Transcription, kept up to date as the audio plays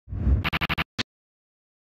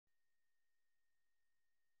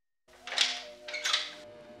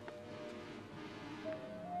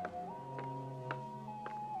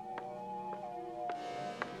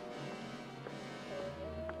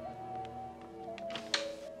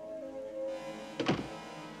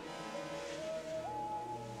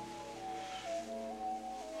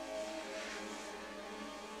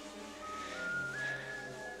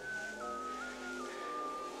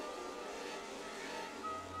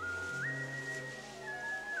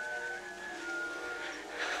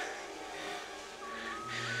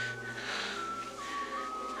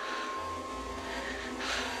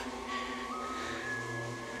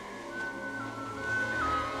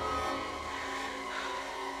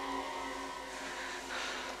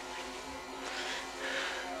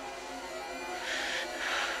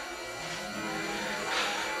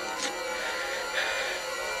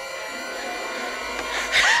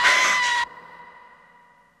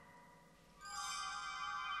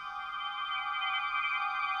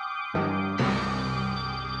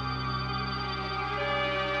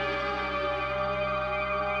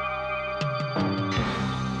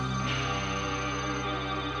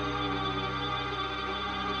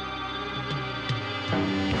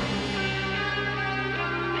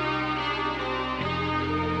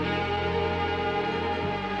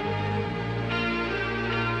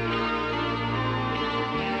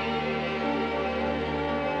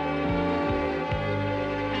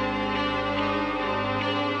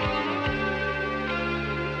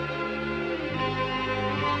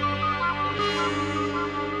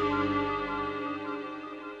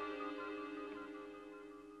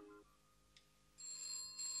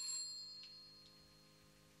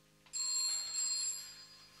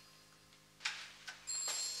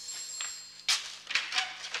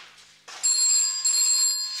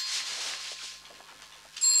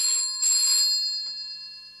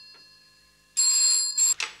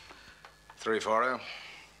340.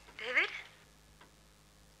 David?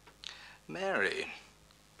 Mary,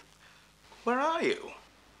 where are you?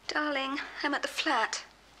 Darling, I'm at the flat.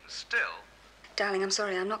 Still? Darling, I'm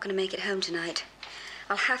sorry, I'm not going to make it home tonight.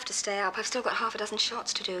 I'll have to stay up. I've still got half a dozen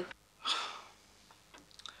shots to do.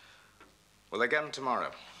 Will they get them tomorrow?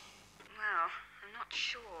 Well, I'm not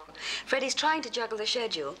sure. Freddie's trying to juggle the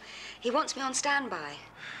schedule. He wants me on standby.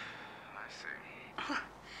 I see. Oh,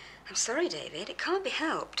 I'm sorry, David. It can't be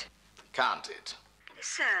helped. Can't it?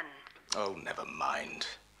 Listen. Oh, never mind.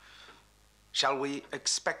 Shall we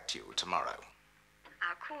expect you tomorrow?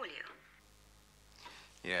 I'll call you.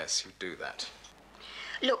 Yes, you do that.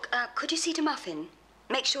 Look, could you see to Muffin?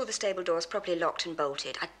 Make sure the stable door's properly locked and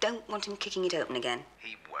bolted. I don't want him kicking it open again.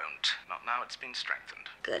 He won't. Not now it's been strengthened.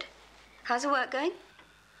 Good. How's the work going?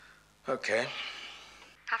 Okay.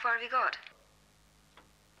 How far have you got?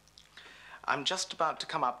 I'm just about to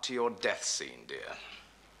come up to your death scene,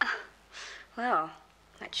 dear. Well,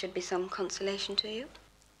 that should be some consolation to you.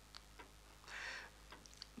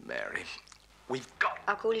 Mary, we've got...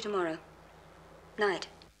 I'll call you tomorrow. Night.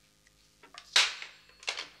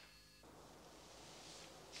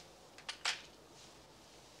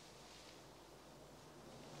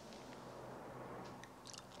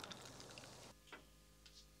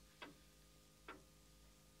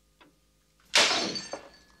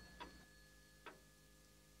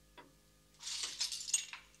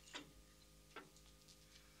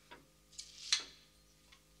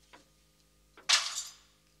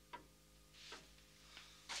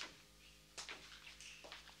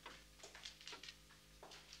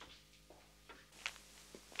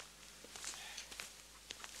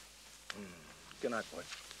 Good night, boy.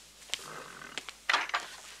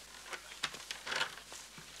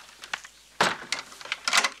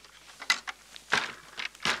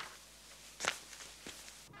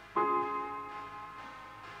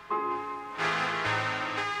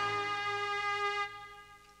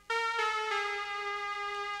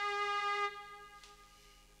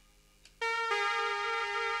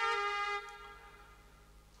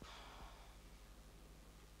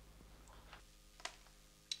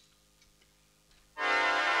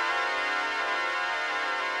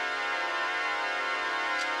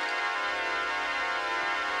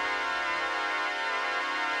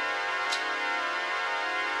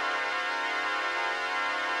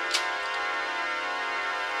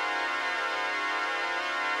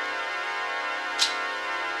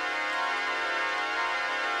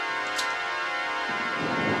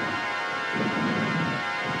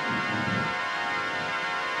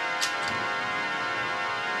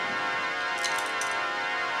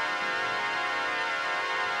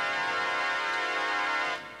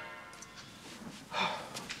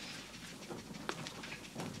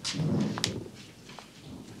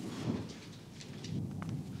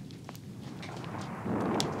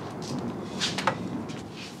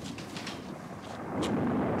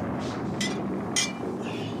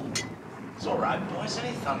 It's all right, boys.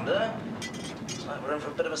 Any thunder? Looks like we're in for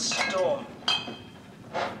a bit of a storm.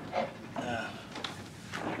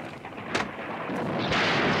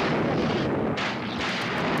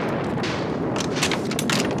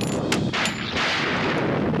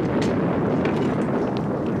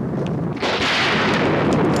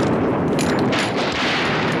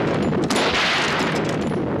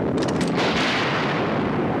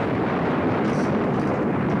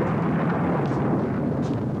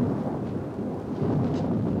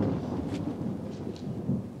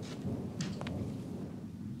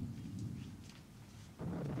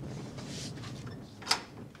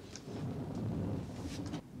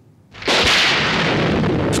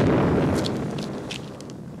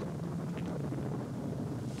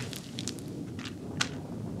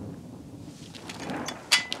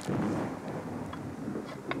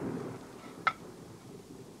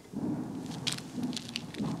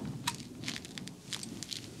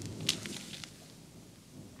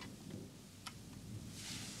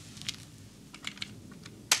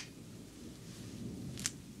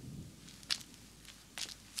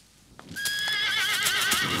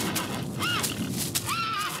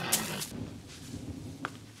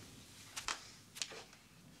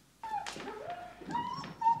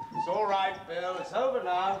 It's all right, Bill. It's over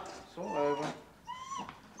now. It's all over.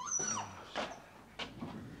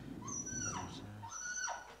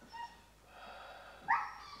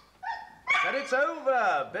 Said it's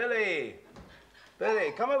over, Billy.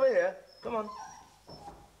 Billy, come over here. Come on.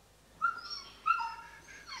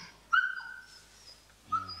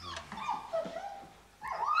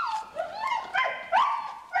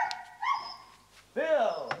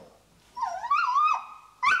 Bill!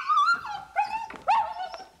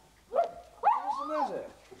 What's the matter?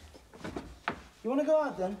 You want to go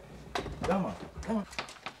out then? Come on, come on.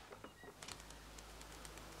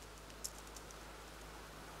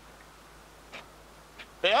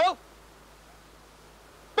 Bill?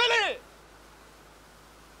 Billy!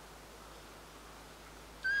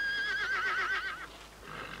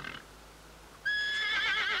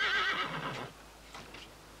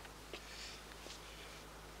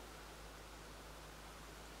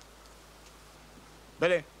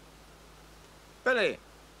 Billy? Billy?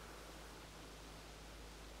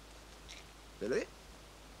 Billy?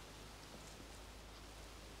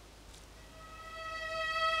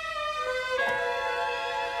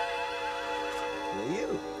 Who are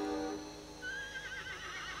you?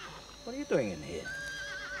 What are you doing in here?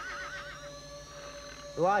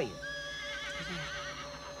 Who are you?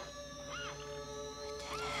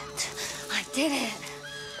 I did it.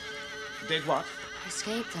 Did what? I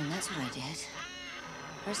escaped them, that's what I did.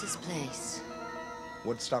 Where's this place?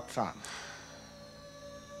 Woodstock Farm.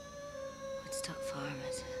 Woodstock Farm,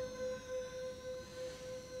 is it?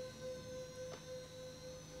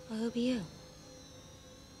 Well, who be you?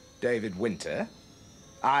 David Winter.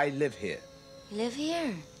 I live here. You live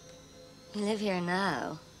here? You live here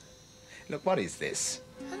now? Look, what is this?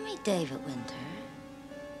 I'm me, David Winter.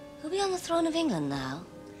 Who'll be on the throne of England now?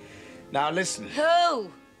 Now listen.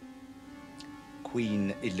 Who?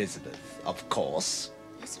 Queen Elizabeth, of course.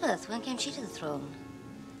 Elizabeth, when came she to the throne?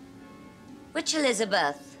 Which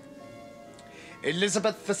Elizabeth?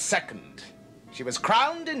 Elizabeth II. She was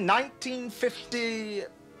crowned in 1950...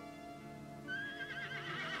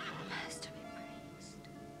 Master be praised.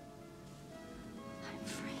 I'm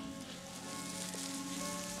free.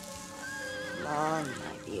 Come on,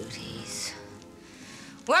 my beauties.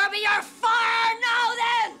 Where be your fire now,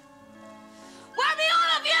 then? Where be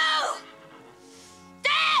all of you?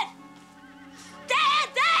 Dead! Dead!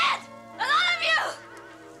 Dead! And all of you!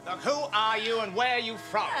 Look, who are you and where are you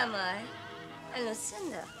from? Where am I? I'm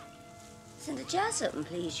Lucinda. Lucinda Jessup,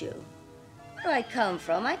 please you. Where do I come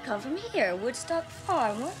from? I come from here, Woodstock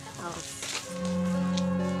Farm. What else?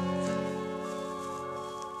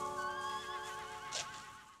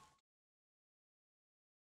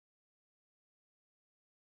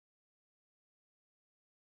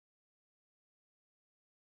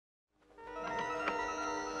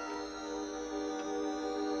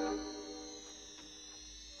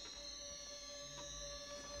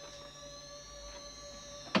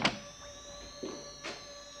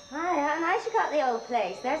 Hi, how nice you got the old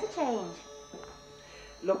place. There's a change.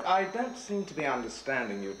 Look, I don't seem to be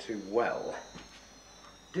understanding you too well.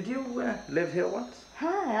 Did you live here once?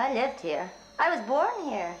 Hi, I lived here. I was born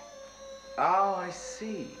here. Oh, I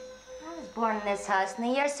see. I was born in this house in the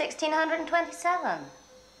year 1627.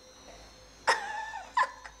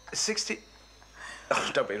 60...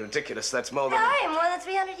 Oh, don't be ridiculous. That's more than... Aye, more than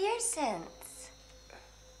 300 years since.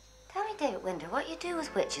 Tell me, David Winter, what you do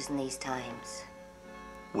with witches in these times?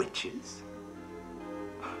 Witches?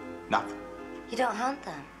 Nothing. You don't hunt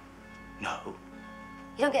them. No.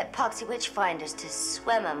 You don't get poxy witch finders to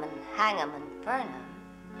swim them and hang them and burn them.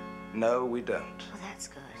 No, we don't. Well, that's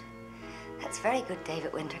good. That's very good,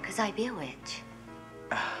 David Winter, because I be a witch.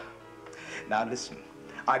 Now, listen.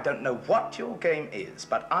 I don't know what your game is,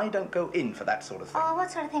 but I don't go in for that sort of thing. Oh, what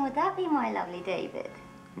sort of thing would that be, my lovely David?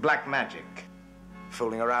 Black magic.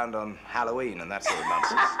 Fooling around on Halloween and that sort of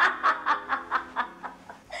nonsense.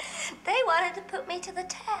 They wanted to put me to the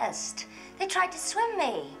test. They tried to swim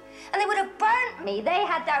me, and they would have burnt me. They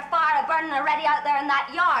had their fire burning already out there in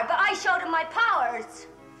that yard, but I showed them my powers.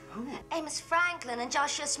 Who? Amos Franklin and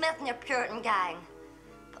Joshua Smith and their Puritan gang.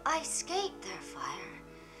 But I escaped their fire,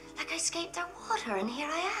 like I escaped their water, and here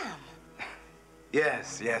I am.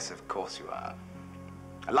 Yes, yes, of course you are.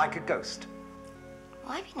 Like a ghost.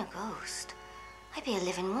 Well, I be no ghost. I be a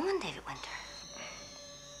living woman, David Winter.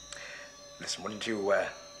 Listen, wouldn't you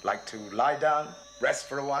like to lie down, rest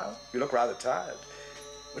for a while? You look rather tired.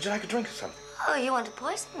 Would you like a drink or something? Oh, you want to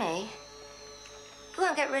poison me? You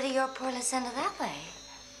won't get rid of your poor Lucinda that way.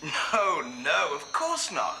 No, no, of course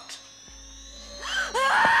not.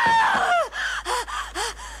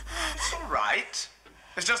 It's all right.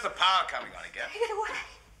 It's just the power coming on again. Take it away.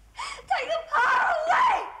 Take the power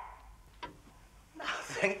away!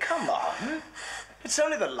 Then come on. It's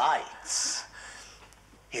only the lights.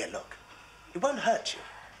 Here, look. It won't hurt you.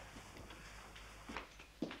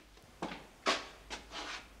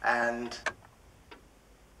 And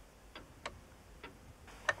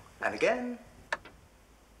again.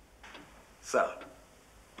 So,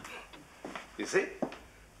 you see?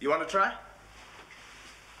 You want to try?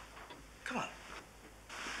 Come on.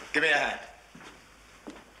 Give me a hand.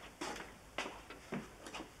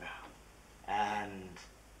 And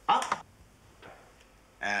up.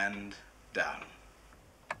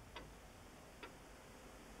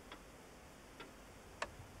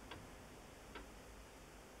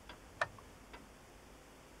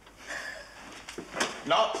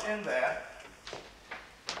 Not in there.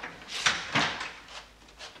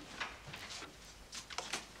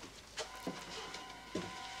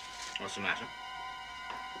 What's the matter?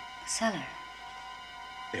 Cellar.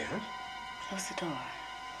 Yes? Close the door.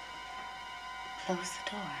 Close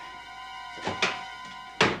the door.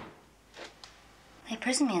 They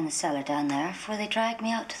imprisoned me in the cellar down there before they dragged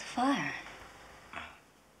me out to the fire.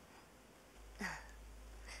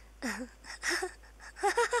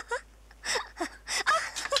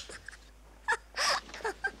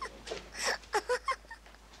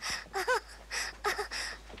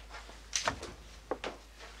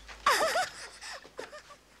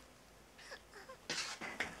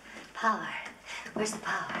 Power. Where's the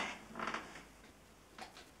power?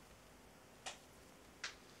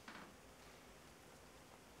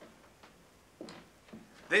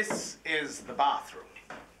 This is the bathroom,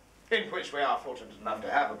 in which we are fortunate enough to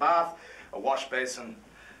have a bath, a wash basin,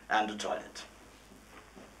 and a toilet.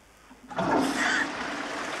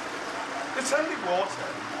 It's only water.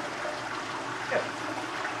 Here.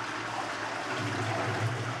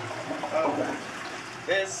 Oh,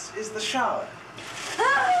 this is the shower.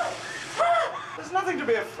 There's nothing to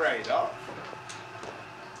be afraid of.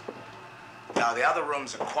 Now, the other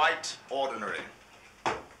rooms are quite ordinary.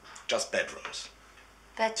 Just bedrooms.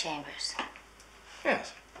 Bedchambers.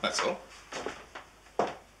 Yes, that's all.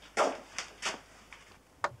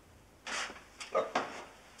 Look.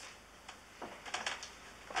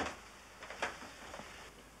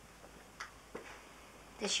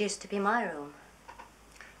 This used to be my room.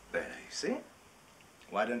 There, you see?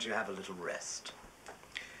 Why don't you have a little rest?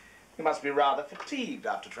 You must be rather fatigued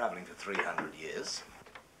after traveling for 300 years.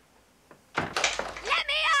 Let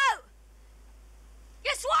me out!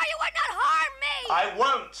 You swore you would not harm me! I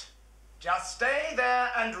won't. Just stay there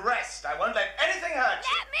and rest. I won't let anything hurt you.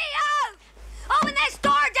 Let me out! Open this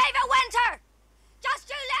door, David Winter! Just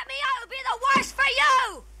you let me out, it'll be the worst for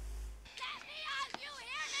you! Let me out, you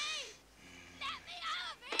hear me? Let me out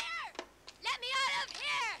of here! Let me out of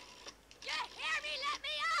here! You hear me? Let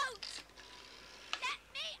me out! Let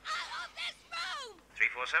me out of this room!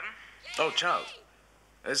 347? Oh, Charles.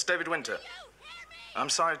 It's David Winter. You hear me? I'm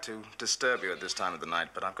sorry to disturb you at this time of the night,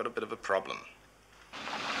 but I've got a bit of a problem.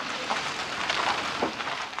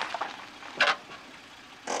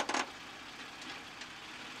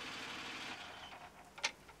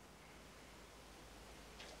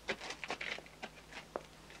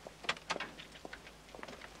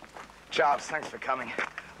 Charles, thanks for coming.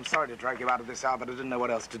 I'm sorry to drag you out of this hour, but I didn't know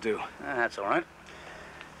what else to do. That's all right.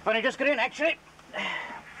 Funny, just got in, actually.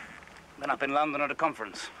 Been up in London at a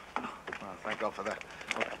conference. Well, thank God for that.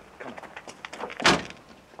 Okay, come on.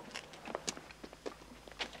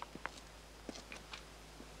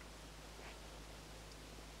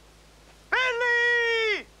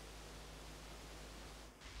 Billy!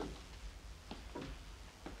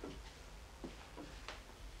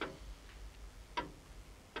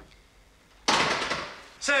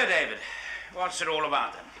 So, David, what's it all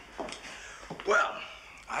about, then? Well,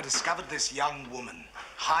 I discovered this young woman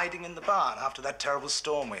hiding in the barn after that terrible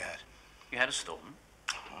storm we had. You had a storm?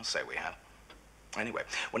 I'll say we had. Anyway,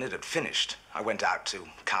 when it had finished, I went out to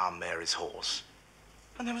calm Mary's horse.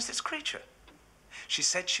 And there was this creature. She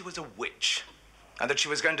said she was a witch, and that she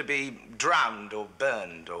was going to be drowned or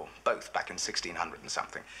burned, or both, back in 1600 and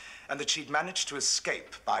something. And that she'd managed to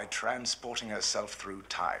escape by transporting herself through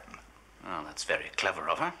time. Oh, that's very clever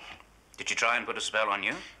of her. Did she try and put a spell on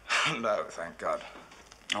you? No, thank God.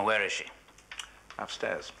 Oh, where is she?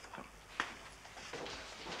 Upstairs.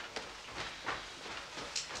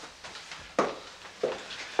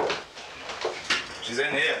 She's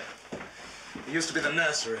in here. It used to be the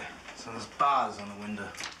nursery, so there's bars on the window.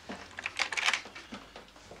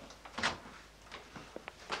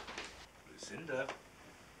 Lucinda.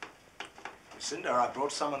 Lucinda, I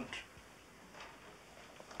brought someone.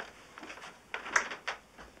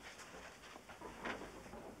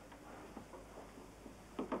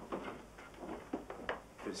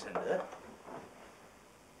 Lucinda.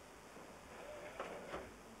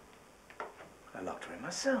 I locked her in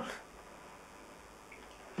myself.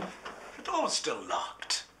 The door's still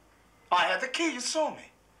locked. I had the key, you saw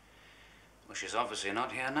me. Well, she's obviously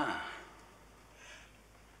not here now.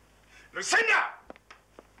 Lucinda!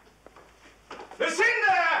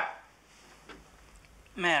 Lucinda!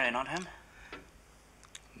 Mary, not him?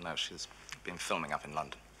 No, she's been filming up in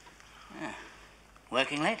London. Yeah.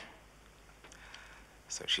 Working late?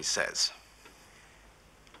 So she says.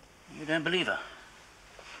 You don't believe her?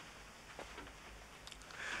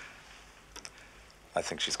 I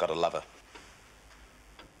think she's got a lover.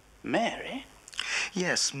 Mary?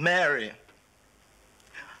 Yes, Mary.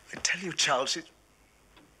 I tell you, Charles,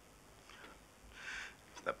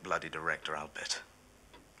 That bloody director, I'll bet.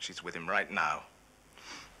 She's with him right now.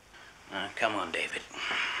 Come on, David.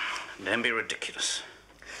 Don't be ridiculous.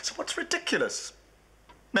 So what's ridiculous?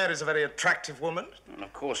 Mary's a very attractive woman. Well,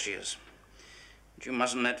 of course she is. But you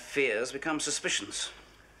mustn't let fears become suspicions.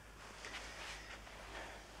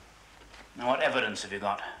 Now, what evidence have you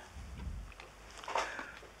got?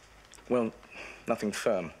 Well, nothing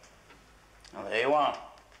firm. Well, there you are.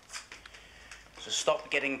 So stop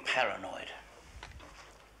getting paranoid.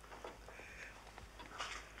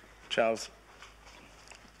 Charles,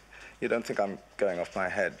 you don't think I'm going off my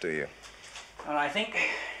head, do you? Well, I think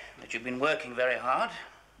that you've been working very hard,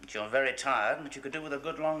 that you're very tired, and that you could do with a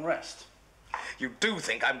good long rest. You do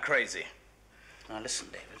think I'm crazy? Now, listen,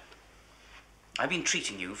 David. I've been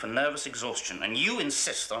treating you for nervous exhaustion, and you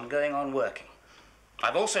insist on going on working.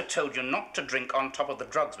 I've also told you not to drink on top of the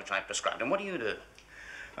drugs which I prescribed, and what do?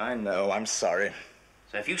 I know, I'm sorry.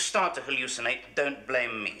 So if you start to hallucinate, don't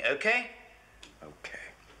blame me, okay? Okay.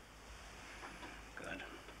 Good.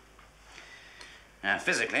 Now,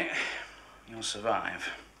 physically, you'll survive.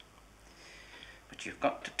 But you've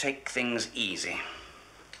got to take things easy.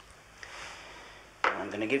 I'm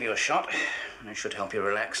going to give you a shot, and it should help you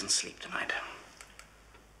relax and sleep tonight.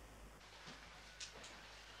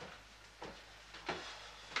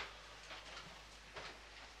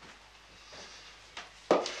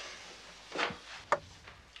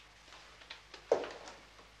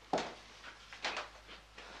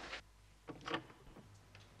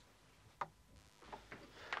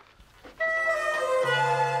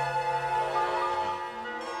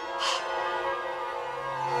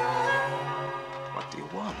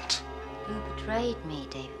 You betrayed me,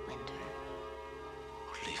 David Winter.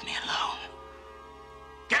 Leave me alone.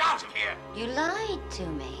 Get out of here! You lied to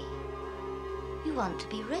me. You want to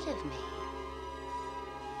be rid of me.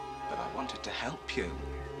 But I wanted to help you.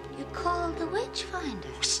 You called the witch finder.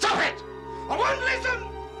 Stop it! I won't listen!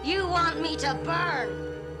 You want me to burn.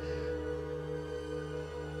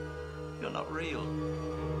 You're not real.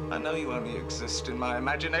 I know you only exist in my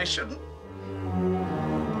imagination.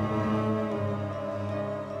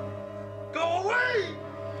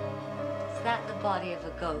 Is that the body of a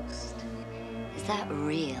ghost? Is that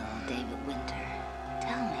real, David Winter?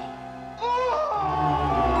 Tell me.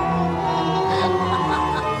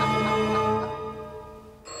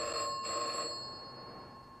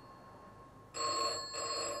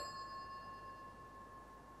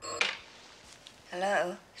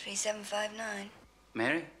 Hello, 3759.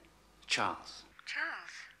 Mary? Charles.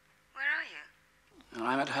 Charles, where are you?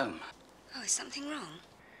 Well, I'm at home. Oh, is something wrong?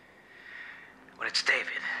 Well, it's David.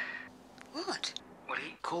 What? Well,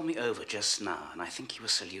 he called me over just now, and I think he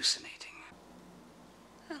was hallucinating.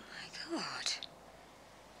 Oh, my God.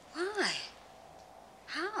 Why?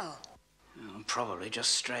 How? Oh, probably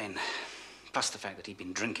just strain. Plus the fact that he'd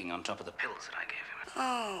been drinking on top of the pills that I gave him.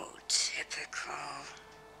 Oh, typical.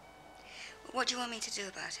 What do you want me to do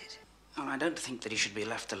about it? Well, I don't think that he should be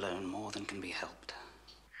left alone more than can be helped.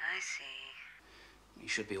 I see. He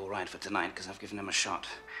should be all right for tonight, because I've given him a shot.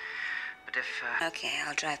 But if, Okay,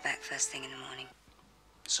 I'll drive back first thing in the morning.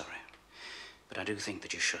 Sorry. But I do think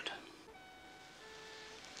that you should.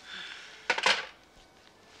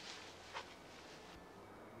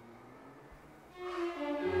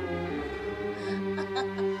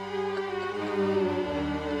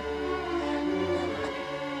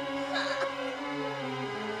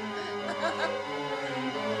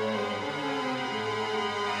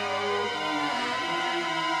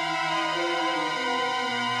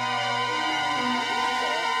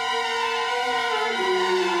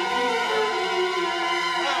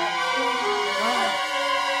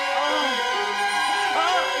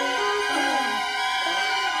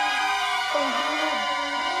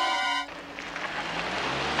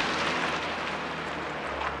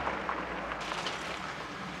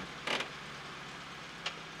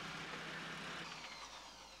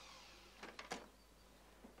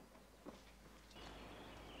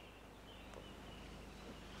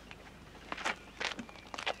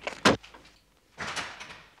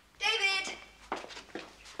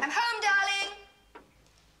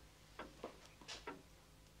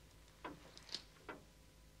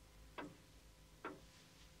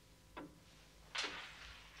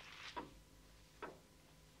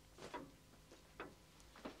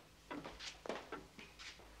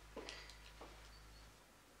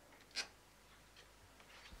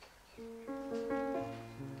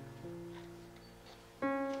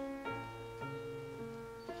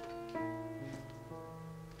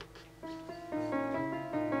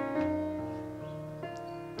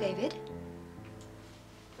 David?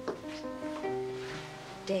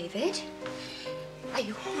 David? Are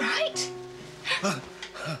you all right?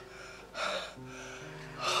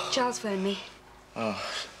 Charles phoned me. Oh,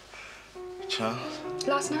 Charles?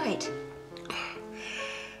 Last night.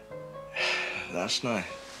 Last night?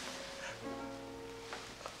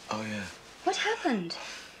 Oh, yeah. What happened?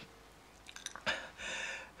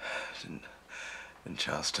 Didn't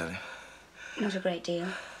Charles tell you? Not a great deal.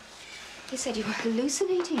 He said you were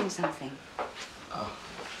hallucinating or something. Oh.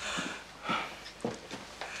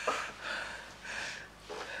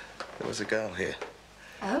 There was a girl here.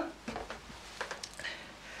 Oh?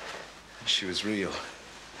 She was real.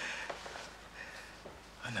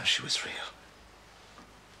 I know she was real.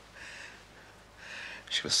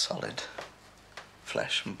 She was solid.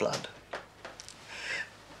 Flesh and blood.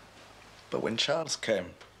 But when Charles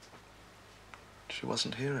came, she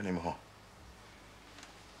wasn't here anymore.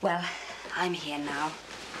 Well, I'm here now.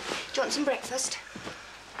 Do you want some breakfast?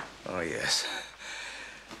 Oh, yes.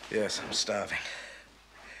 Yes, I'm starving.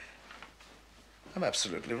 I'm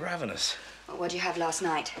absolutely ravenous. Well, what did you have last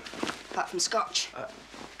night? Apart from scotch?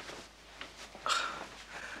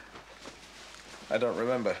 I don't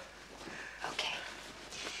remember. Okay.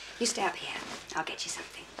 You stay up here. I'll get you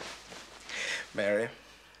something. Mary,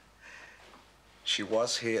 she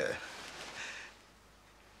was here.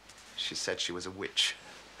 She said she was a witch.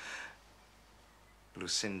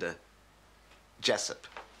 Lucinda Jessup,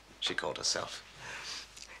 she called herself.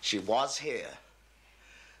 She was here.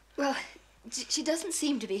 Well, she doesn't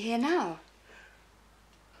seem to be here now.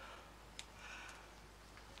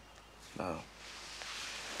 No.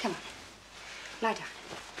 Come on. Lie down.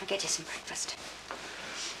 I'll get you some breakfast.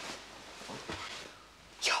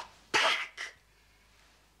 You're back!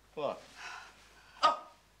 What? How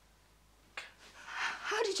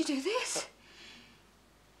did you do this?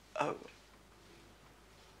 Oh.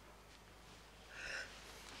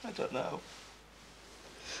 I don't know.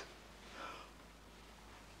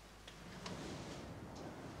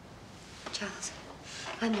 Charles,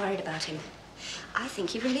 I'm worried about him. I think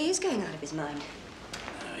he really is going out of his mind.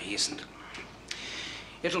 No, he isn't.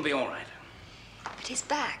 It'll be all right. But his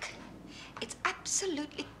back, it's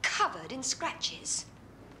absolutely covered in scratches.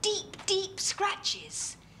 Deep, deep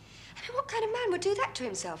scratches. I mean, what kind of man would do that to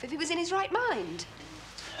himself if he was in his right mind?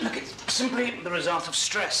 Look, it's simply the result of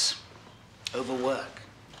stress. Overwork.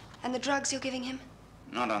 And the drugs you're giving him?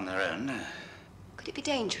 Not on their own, no. Could it be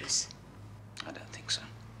dangerous? I don't think so.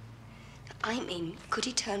 I mean, could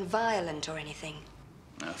he turn violent or anything?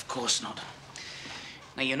 No, of course not.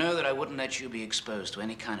 Now, you know that I wouldn't let you be exposed to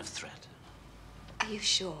any kind of threat. Are you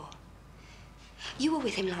sure? You were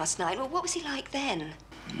with him last night. Well, what was he like then?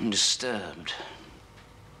 Disturbed.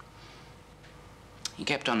 He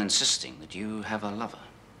kept on insisting that you have a lover.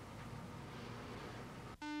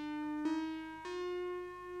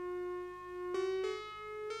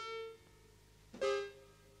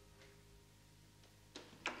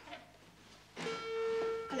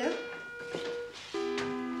 Hello?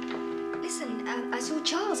 Listen, I saw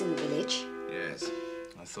Charles in the village. Yes,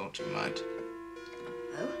 I thought you might.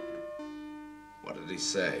 Oh? What did he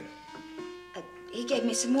say? He gave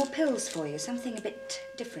me some more pills for you, something a bit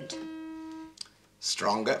different.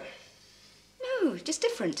 Stronger? No, just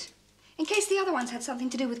different. In case the other ones had something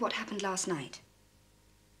to do with what happened last night.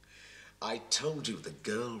 I told you the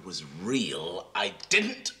girl was real. I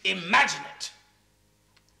didn't imagine it.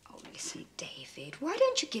 Oh, listen, David, why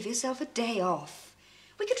don't you give yourself a day off?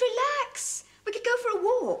 We could relax. We could go for a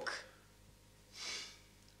walk.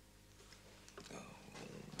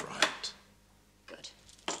 Oh, right. Good.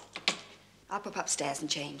 I'll pop upstairs and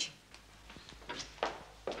change.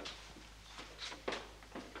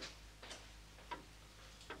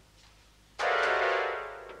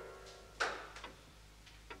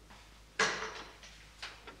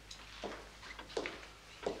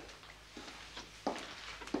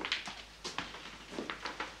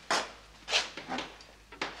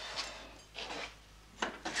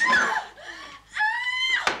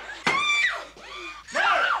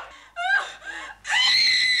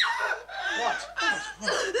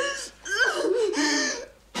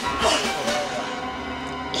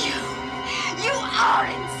 You are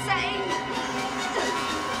insane!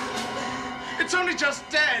 It's only just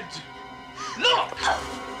dead. Look!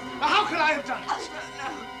 How could I have done it?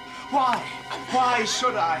 Why? Why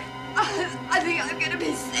should I? I think I'm gonna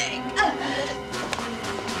be sick.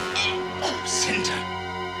 Cinder.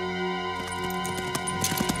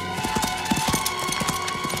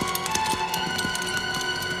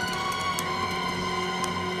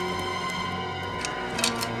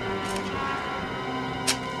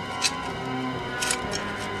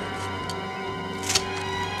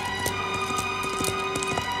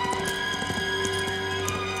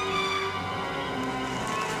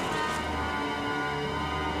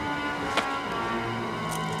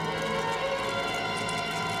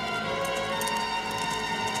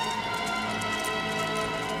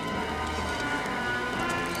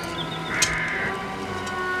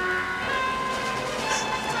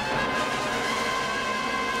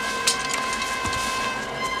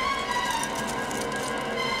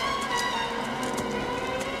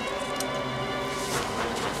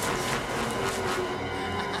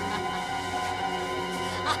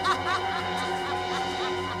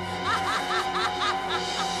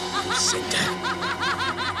 Lucinda!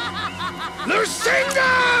 Lucinda!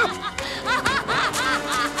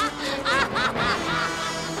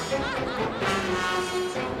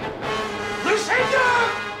 Lucinda!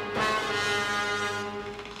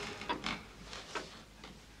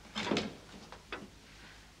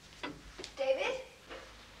 David?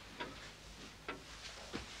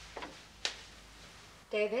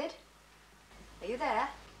 David? Are you there?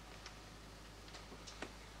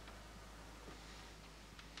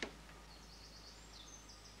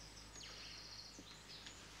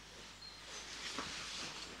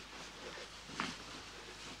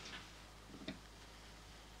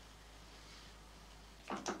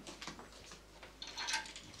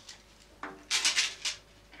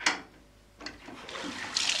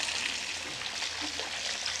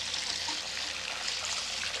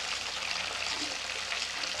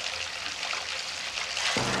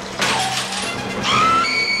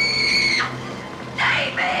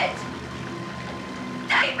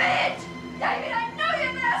 David, I know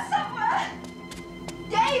you're there somewhere!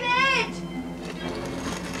 David!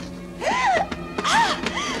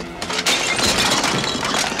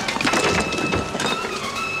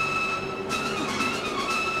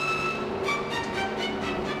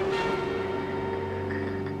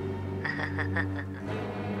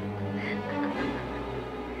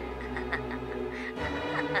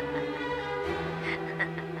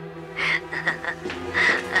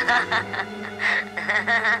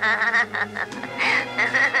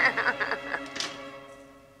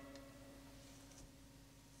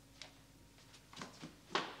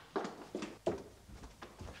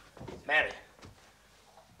 Mary.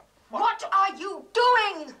 What are you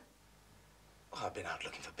doing? Oh, I've been out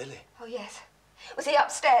looking for Billy. Oh, yes. Was he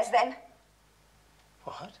upstairs then?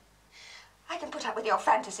 What? I can put up with your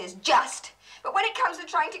fantasies, just. But when it comes to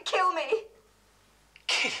trying to kill me...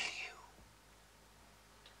 Kill you?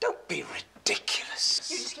 Don't be ridiculous.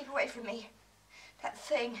 You just keep away from me. That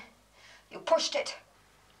thing. You pushed it.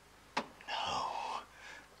 No.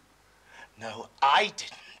 No, I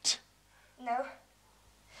didn't. No?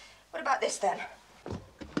 What about this, then?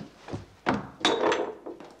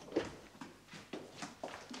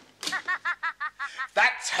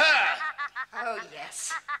 That's her! Oh,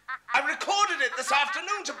 yes. I recorded it this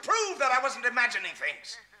afternoon to prove that I wasn't imagining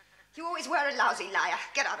things. You always were a lousy liar.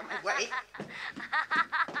 Get out of my way.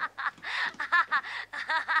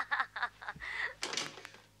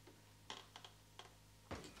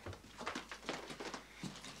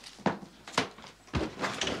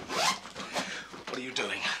 What are you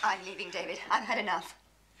doing? I'm leaving, David. I've had enough.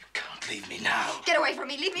 You can't leave me now. Get away from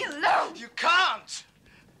me. Leave me alone. You can't!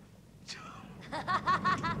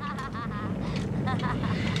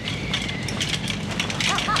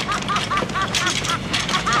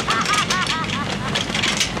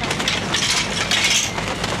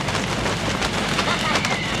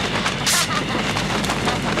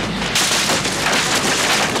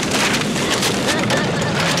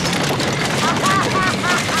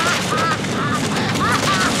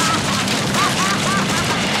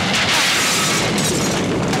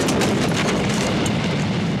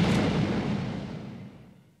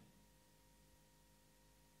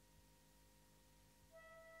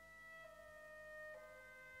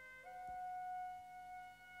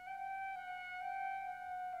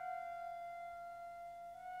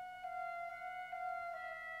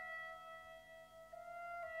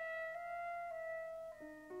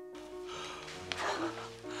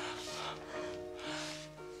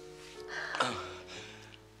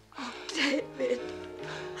 David.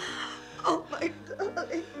 Oh, my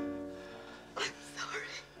darling. I'm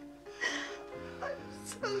sorry. I'm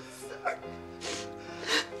so sorry.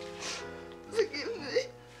 Forgive me.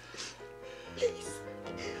 Please.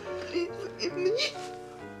 Please forgive me.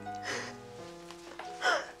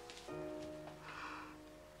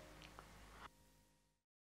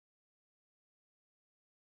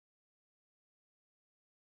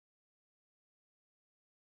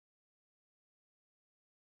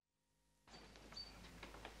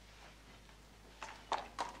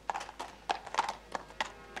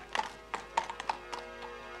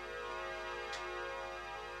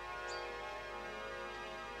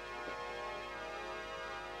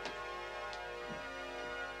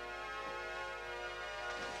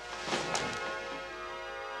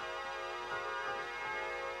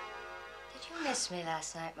 Did you miss me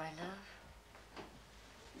last night, my love?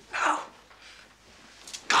 No.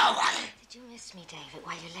 Go away. Did you miss me, David,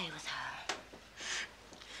 while you lay with her?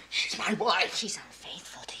 She's my wife. She's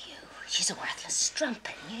unfaithful to you. She's a worthless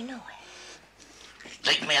strumpet, and you know it.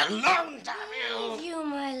 Leave me alone, damn you. Leave you,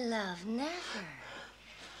 my love, never.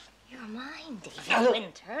 You're mine, David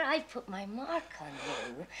Winter. I've put my mark on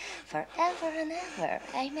you forever and ever.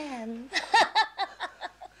 Amen.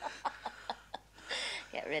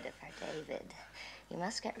 Get rid of her, David. You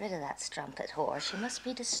must get rid of that strumpet whore. She must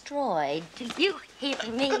be destroyed. Do you hear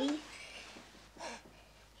me?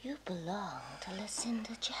 You belong to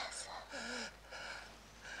Lucinda Jessup.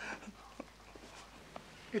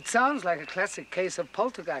 It sounds like a classic case of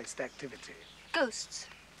poltergeist activity. Ghosts.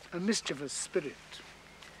 A mischievous spirit.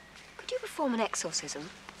 Could you perform an exorcism?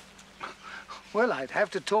 Well, I'd have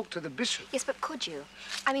to talk to the bishop. Yes, but could you?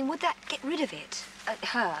 I mean, would that get rid of it?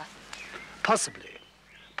 Her? Possibly.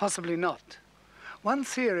 Possibly not. One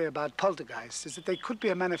theory about poltergeists is that they could be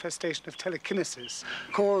a manifestation of telekinesis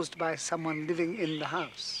caused by someone living in the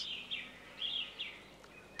house.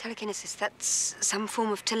 Telekinesis, that's some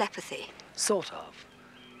form of telepathy. Sort of.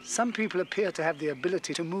 Some people appear to have the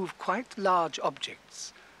ability to move quite large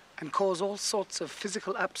objects and cause all sorts of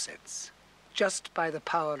physical upsets just by the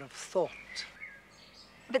power of thought.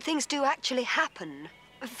 But things do actually happen.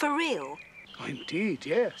 For real. Oh, indeed,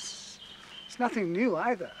 yes. It's nothing new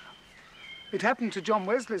either. It happened to John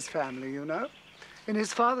Wesley's family, you know, in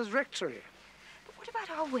his father's rectory. But what about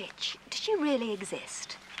our witch? Did she really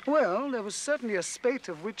exist? Well, there was certainly a spate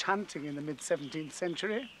of witch hunting in the mid-17th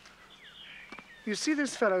century. You see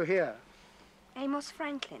this fellow here? Amos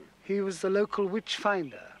Franklin. He was the local witch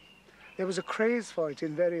finder. There was a craze for it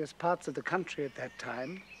in various parts of the country at that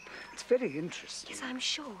time. It's very interesting. Yes, I'm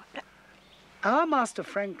sure. But Our Master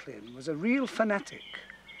Franklin was a real fanatic.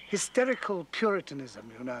 Hysterical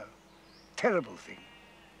Puritanism, you know. Terrible thing.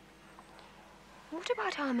 what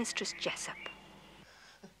about our Mistress Jessup?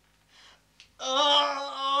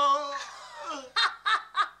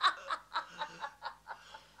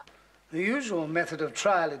 The usual method of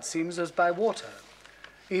trial, it seems, was by water,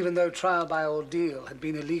 even though trial by ordeal had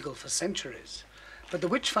been illegal for centuries. But the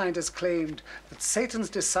witch-finders claimed that Satan's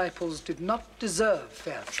disciples did not deserve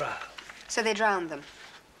fair trial. So they drowned them.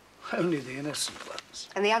 Only the innocent ones.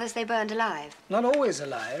 And the others they burned alive. Not always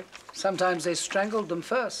alive. Sometimes they strangled them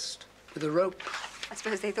first with a rope. I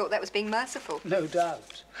suppose they thought that was being merciful. No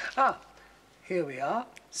doubt. Ah, here we are,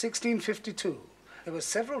 1652. There were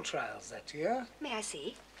several trials that year. May I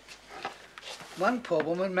see? One poor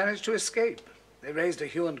woman managed to escape. They raised a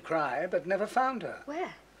hue and cry, but never found her.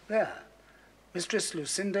 Where? There, Mistress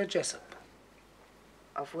Lucinda Jessup.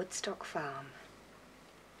 Of Woodstock Farm.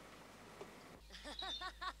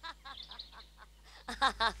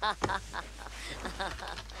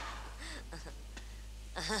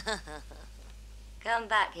 Come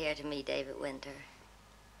back here to me, David Winter.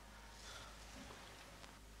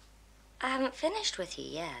 I haven't finished with you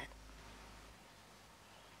yet.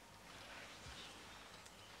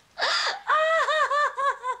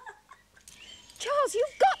 Charles,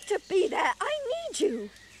 you've got to be there. I need you.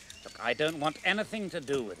 Look, I don't want anything to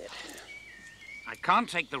do with it. I can't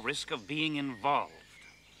take the risk of being involved.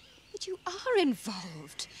 But you are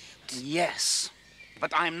involved. Yes,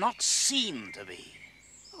 but I'm not seen to be.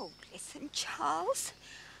 Oh, listen, Charles.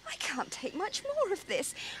 I can't take much more of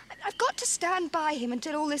this. I've got to stand by him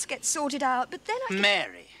until all this gets sorted out, but then I...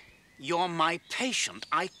 Mary, you're my patient.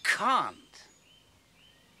 I can't.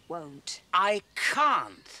 Won't. I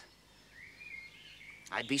can't.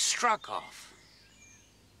 I'd be struck off.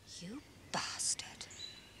 You bastard.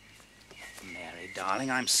 Mary,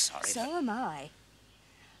 darling, I'm sorry. So am I.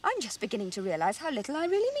 I'm just beginning to realize how little I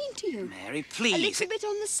really mean to you. Mary, please. A little bit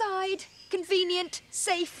on the side, convenient,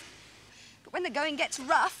 safe. But when the going gets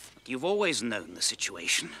rough... You've always known the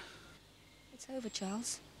situation. It's over,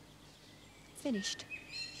 Charles. Finished.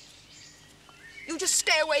 You just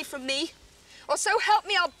stay away from me, or so help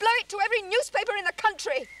me, I'll blow it to every newspaper in the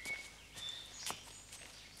country.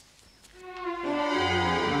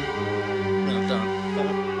 Well done.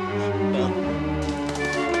 Well done.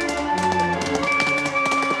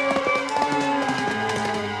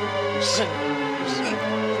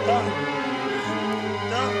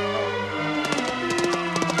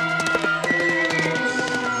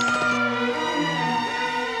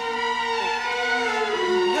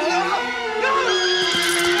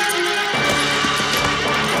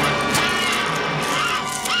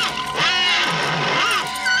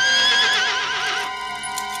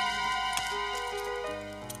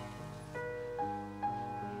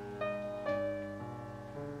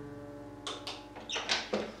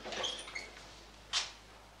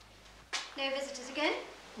 No visitors again?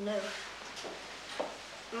 No.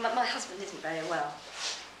 My husband isn't very well.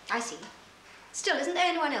 I see. Still, isn't there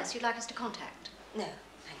anyone else you'd like us to contact? No,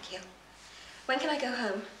 thank you. When can I go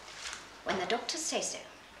home? When the doctors say so.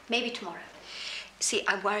 Maybe tomorrow. See,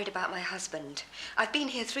 I'm worried about my husband. I've been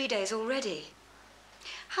here 3 days already.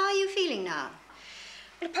 How are you feeling now?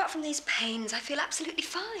 Well, apart from these pains, I feel absolutely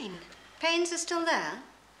fine. Pains are still there?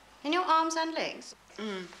 In your arms and legs?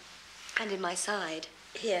 And in my side.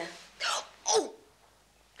 Here. Oh!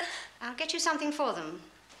 I'll get you something for them.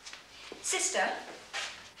 Sister,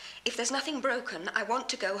 if there's nothing broken, I want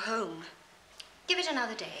to go home. Give it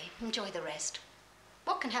another day. Enjoy the rest.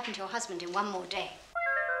 What can happen to your husband in one more day?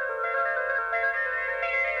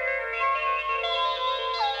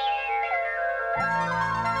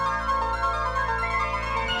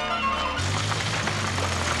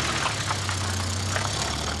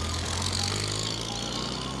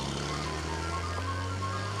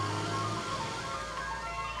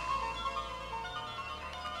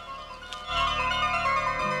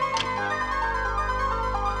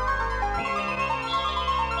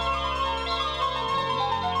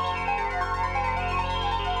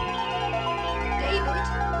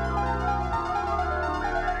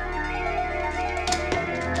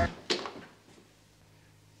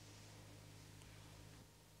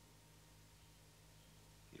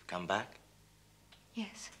 Come back?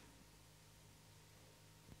 Yes.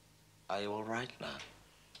 Are you all right now?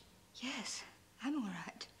 Yes, I'm all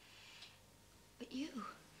right. But you?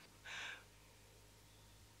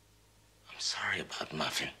 I'm sorry about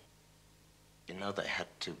Muffin. You know they had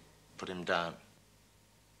to put him down.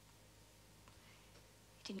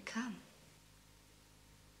 He didn't come.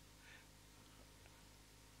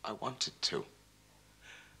 I wanted to.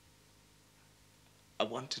 I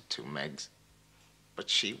wanted to, Megs. But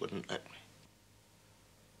she wouldn't let me.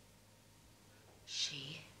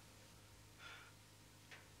 She?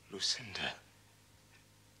 Lucinda.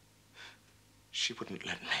 She wouldn't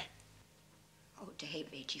let me. Oh,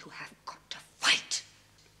 David, you have got to fight.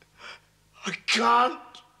 I can't.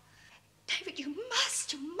 David, you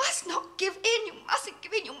must not give in. You mustn't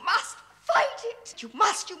give in. You must fight it. You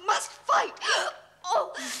must fight.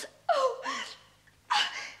 Oh, David,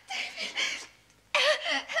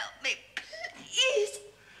 help me, please.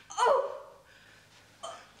 Oh.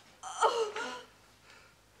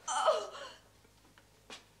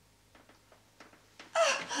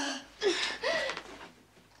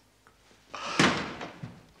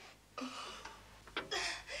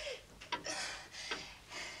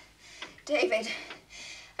 David,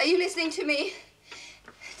 are you listening to me?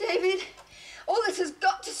 David, all this has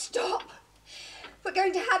got to stop. We're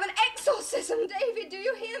going to have an exorcism, David, do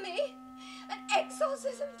you hear me? An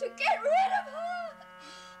exorcism to get rid of her.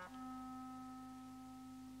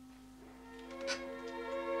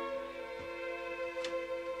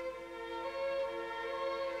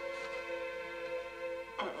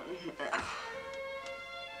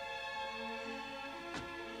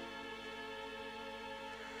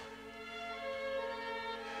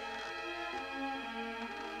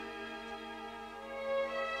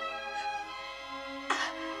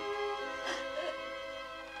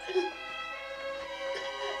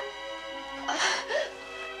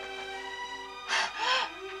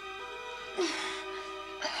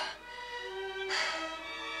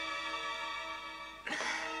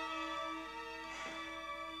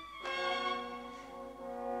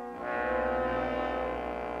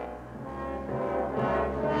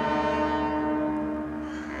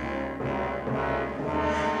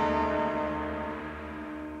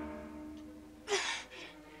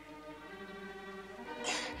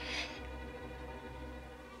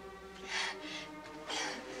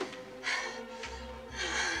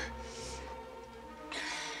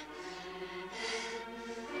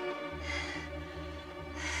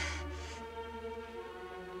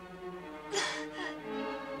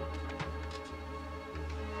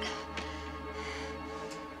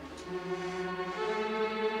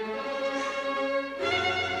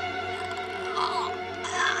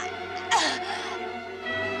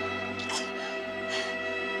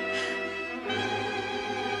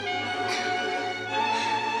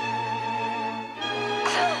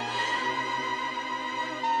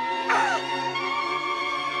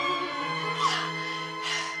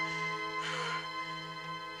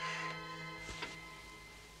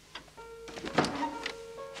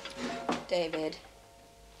 David.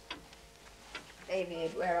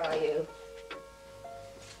 David, where are you?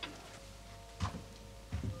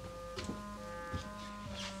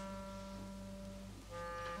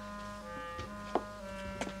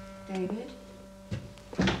 David?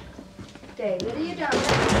 David, are you down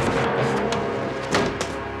there?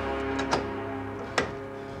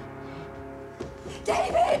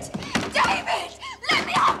 David! David! Let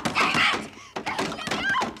me out! David! David, let me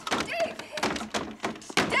out! David!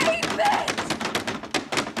 David!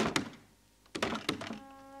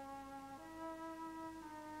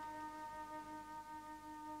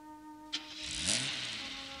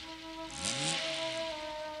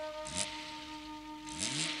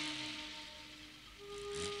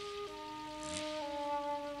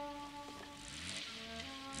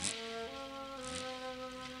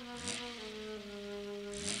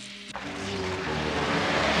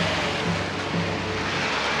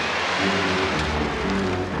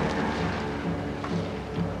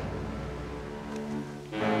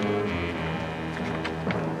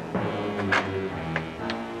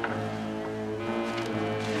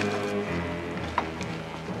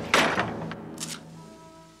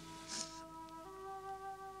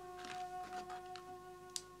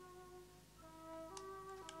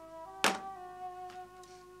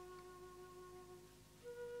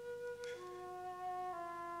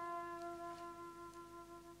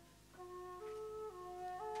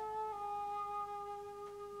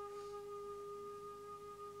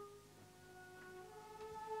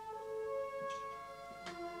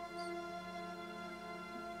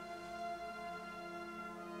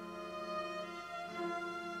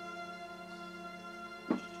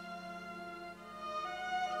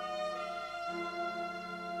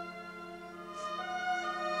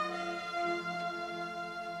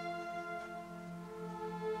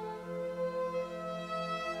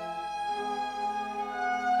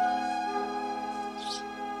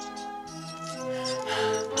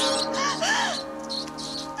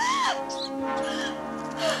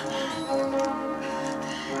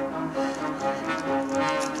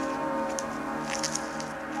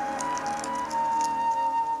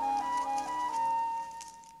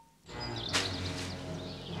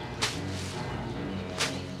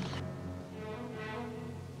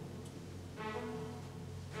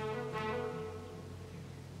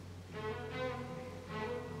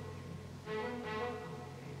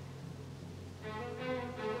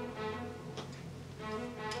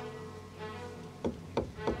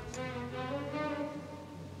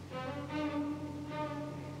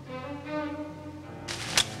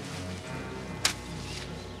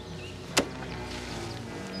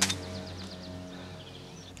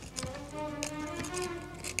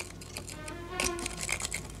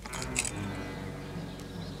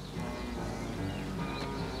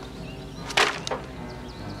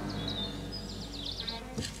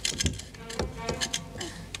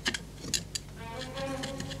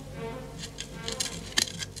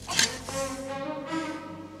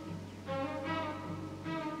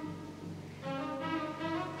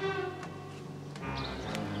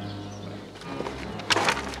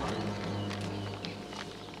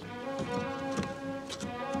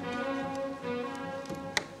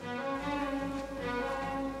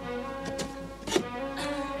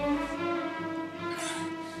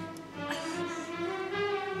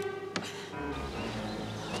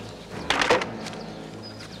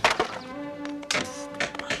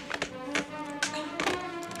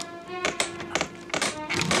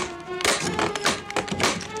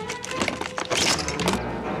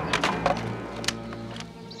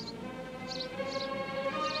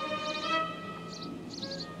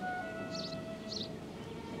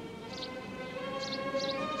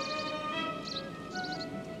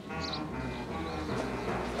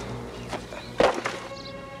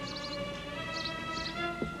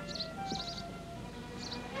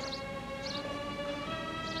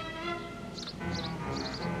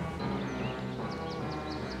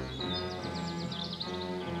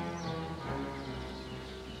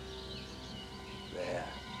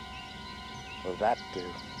 that do?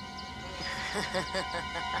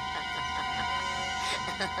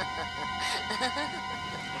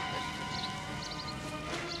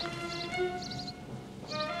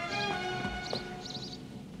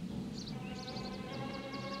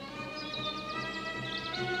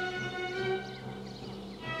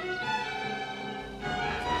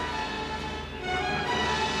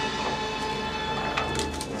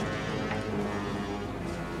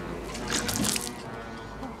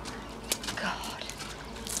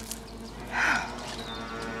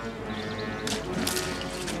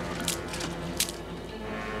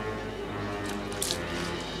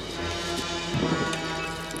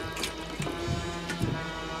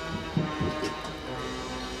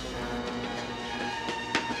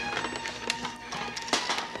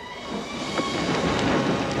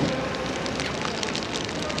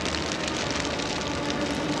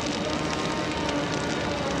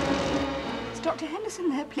 Dr. Henderson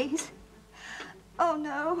there, please? Oh,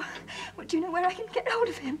 no. Well, do you know where I can get hold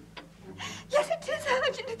of him? Yes, it is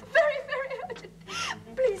urgent. It's very, very urgent.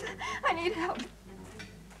 Please, I need help.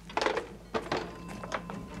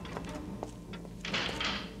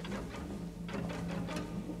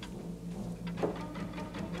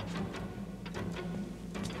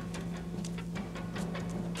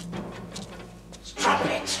 Stop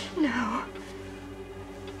it! No.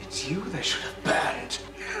 It's you they should have burned.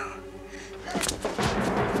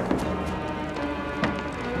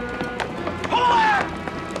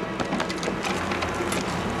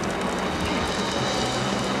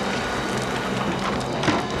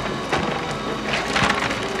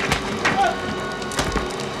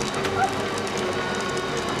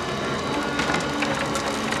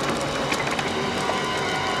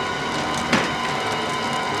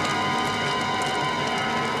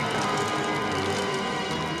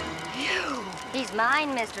 He's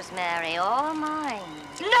mine, Mistress Mary, all mine.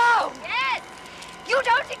 No! Yes! You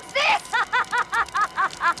don't exist!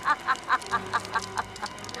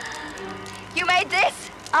 You made this?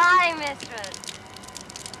 Aye, mistress.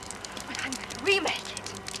 But I'm going to remake it.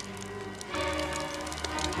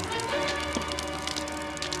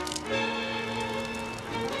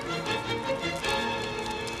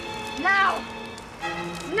 Now!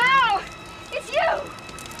 Now! It's you!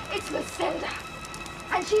 It's Lucinda!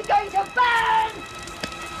 And she's going to burn!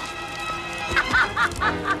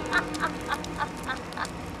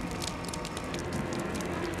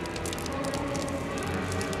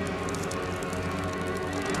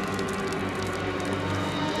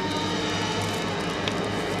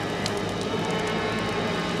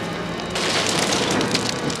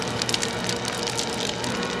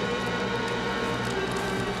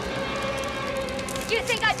 Do you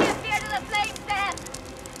think I'd be afraid of the flames then?